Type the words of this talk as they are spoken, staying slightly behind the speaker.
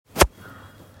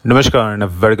Namaskar and a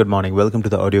very good morning. Welcome to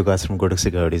the audiocast from Kotak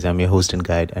Securities. I'm your host and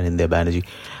guide, Anindya Bannerjee.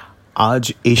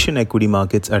 आज Asian equity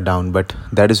markets are down, but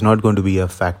that is not going to be a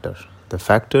factor. The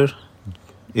factor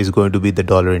is going to be the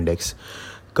dollar index.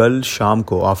 कल शाम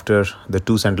को after the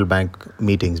two central bank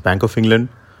meetings, Bank of England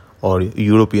और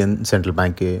European Central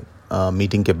Bank के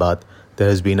meeting के बाद,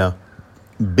 there has been a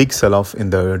big sell-off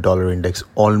in the dollar index,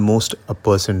 almost a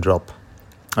 % drop.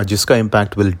 जिसका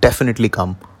impact will definitely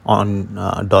come on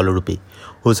dollar rupee.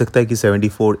 हो सकता है कि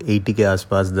 74-80 के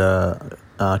आसपास द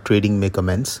ट्रेडिंग में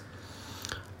कमेंस.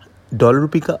 डॉलर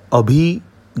रुपी का अभी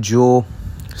जो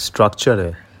स्ट्रक्चर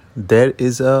है, there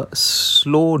is a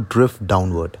slow drift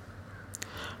downward.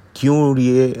 क्यों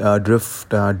ये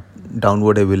drift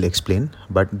downward I will explain,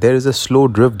 but there is a slow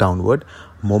drift downward.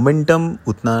 Momentum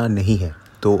उतना नहीं है,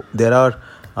 तो there are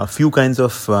a few kinds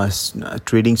of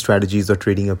trading strategies or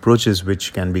trading approaches which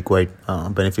can be quite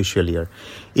beneficial here.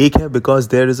 एक है, because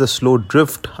there is a slow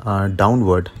drift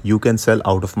downward, you can sell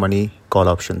out of money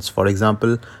call options. For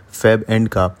example, Feb end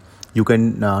का you can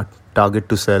target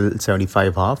to sell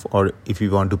 75 half, or if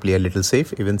you want to play a little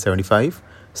safe, even 75.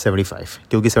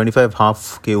 क्योंकि 75 half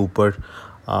के ऊपर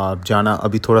जाना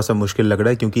अभी थोड़ा सा मुश्किल लग रहा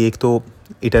है, क्योंकि एक तो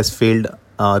it has failed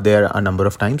there a number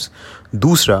of times.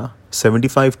 दूसरा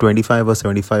 75-25 और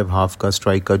 75 हाफ का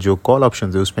स्ट्राइक का जो कॉल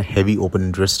ऑप्शन है उसमें हैवी ओपन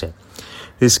इंटरेस्ट है.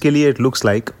 इसके लिए it looks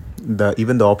like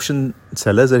even the option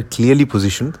sellers are clearly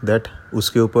positioned that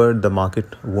उसके ऊपर the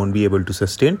market won't be able to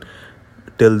sustain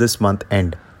till this month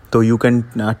end. So you can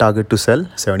target to sell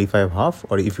 75 half,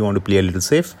 or if you want to play a little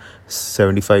safe,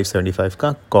 75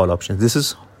 का call option. This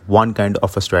is one kind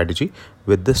of a strategy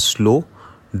with the slow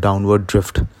downward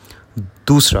drift.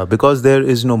 दूसरा, because there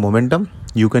is no momentum,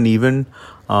 you can even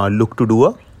look to do a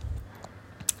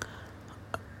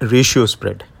ratio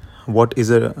spread. What is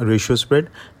a ratio spread?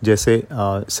 जैसे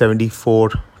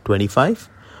 74-25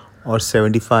 और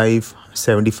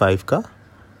 75-75 का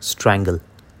strangle.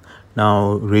 Now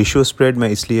ratio spread मैं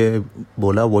इसलिए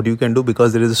बोला, what you can do,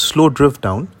 because there is a slow drift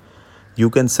down, you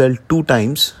can sell 2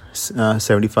 times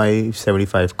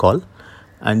 75-75 call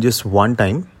and just 1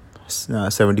 time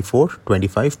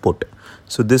 74-25 put.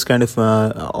 So this kind of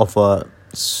a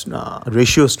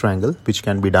ratio strangle which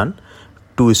can be done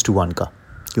 2:1 का,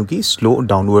 क्योंकि slow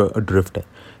downward drift है.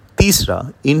 तीसरा,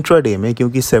 intraday में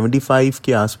क्योंकि 75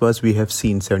 के आसपास we have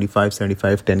seen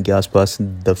 75-10 के आसपास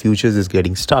the futures is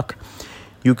getting stuck.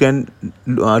 You can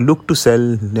look to sell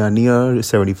near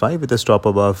 75 with a stop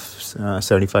above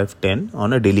 75.10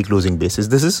 on a daily closing basis.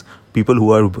 This is people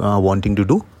who are wanting to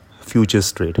do futures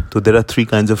trade. So there are 3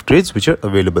 kinds of trades which are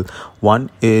available. One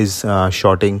is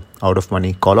shorting out of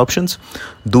money call options.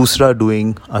 दूसरा,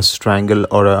 doing a strangle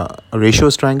or a ratio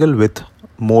strangle with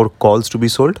more calls to be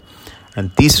sold.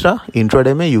 And तीसरा,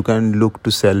 intraday में you can look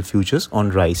to sell futures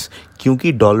on rise,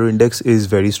 क्योंकि dollar index is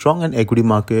very strong and equity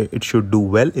market it should do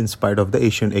well in spite of the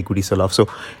Asian equity sell-off. So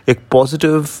एक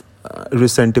positive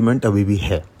resentiment अभी भी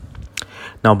है.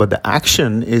 Now, but the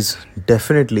action is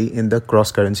definitely in the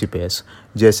cross-currency pairs,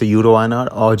 जैसे EURINR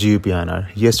और GBPINR.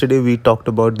 Yesterday we talked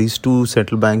about these 2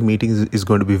 central bank meetings is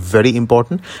going to be very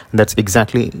important, and that's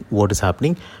exactly what is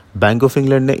happening. Bank of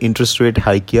England ने interest rate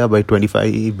hike किया by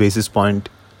 25 basis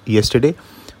point yesterday.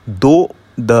 Though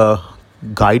the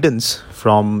guidance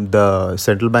from the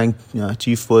central bank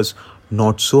chief was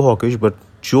not so hawkish, but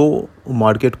जो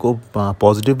market को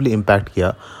positively impact किया,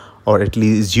 और at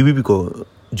least GBP को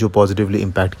जो positively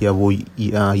impact किया, वो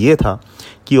ये था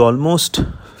कि almost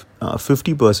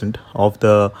 50% of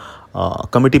the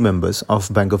committee members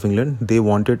of bank of England they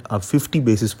wanted a 50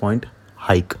 basis point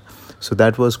hike. So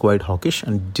that was quite hawkish,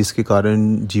 and जिसके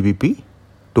कारण जीबीपी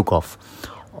टुक ऑफ.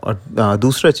 और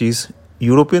दूसरा चीज़,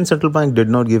 European Central Bank did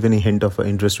not give any hint of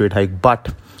interest rate hike,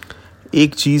 but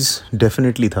एक चीज़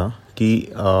definitely था कि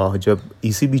जब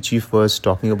ECB chief was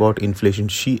talking about inflation,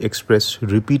 she expressed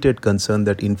repeated concern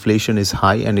that inflation is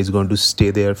high and is going to stay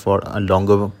there for a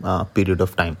longer period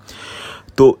of time.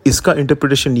 तो इसका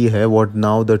interpretation ये है, what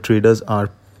now the traders are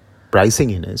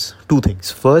pricing in is 2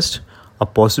 things. First, a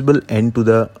possible end to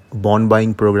the bond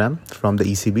buying program from the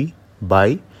ECB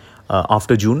by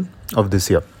after June of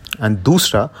this year. And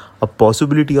दूसरा, a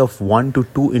possibility of 1 to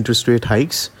 2 interest rate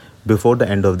hikes before the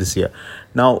end of this year.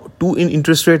 Now, 2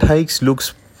 interest rate hikes looks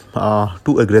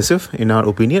too aggressive in our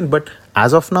opinion, but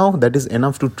as of now that is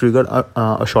enough to trigger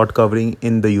a short covering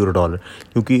in the euro dollar,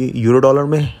 क्योंकि euro dollar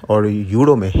में और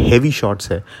euro में heavy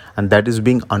shorts है, and that is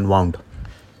being unwound.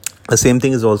 The same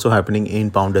thing is also happening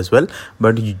in pound as well,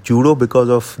 but euro,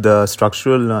 because of the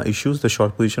structural issues, the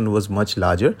short position was much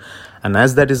larger, and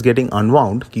as that is getting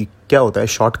unwound, कि क्या होता है,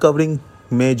 short covering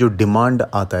में जो demand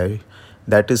आता है,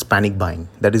 that is panic buying.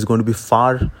 That is going to be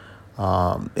far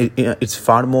it's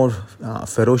far more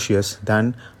ferocious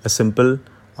than a simple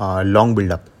long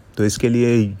build up. तो इसके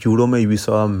लिए यूरो में we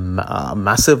saw a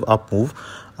massive up move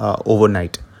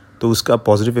overnight. तो उसका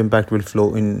positive impact will flow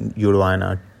in euro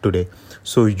INR today.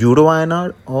 So euro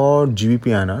INR or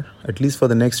GBP INR at least for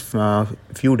the next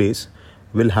few days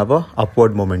will have a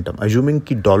upward momentum. Assuming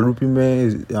कि dollar रुपये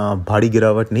में भारी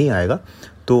गिरावट नहीं आएगा,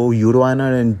 तो euro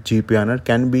INR and GBP INR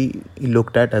can be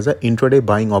looked at as a intraday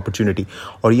buying opportunity.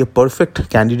 और ये परफेक्ट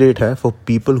कैंडिडेट है for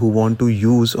people who want to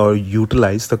use और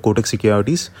utilise the Kotak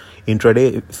Securities intraday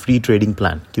free trading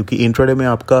plan, क्योंकि इंट्राडे में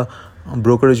आपका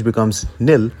brokerage becomes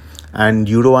nil, and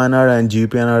euro INR and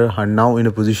GBP INR are now in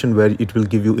a position where it will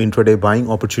give you intraday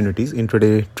buying opportunities,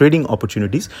 intraday trading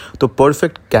opportunities. तो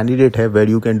perfect candidate है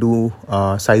where you can do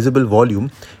sizable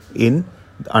volume in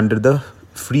under the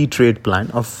free trade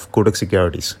plan of Kotak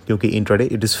Securities, क्योंकि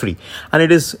intraday it is free, and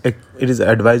it is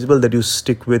advisable that you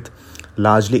stick with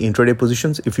largely intraday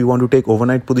positions. If you want to take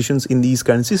overnight positions in these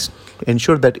currencies,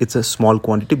 ensure that it's a small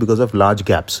quantity because of large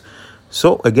gaps.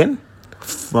 So again,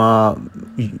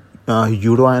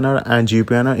 euro INR and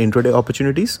GBP INR intraday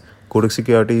opportunities, Kotak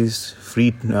Securities free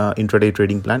intraday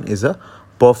trading plan is a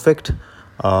perfect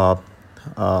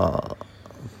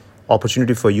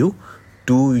opportunity for you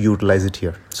to utilize it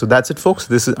here. So that's it, folks.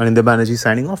 This is Anindya Bannerjee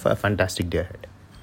signing off. A fantastic day ahead.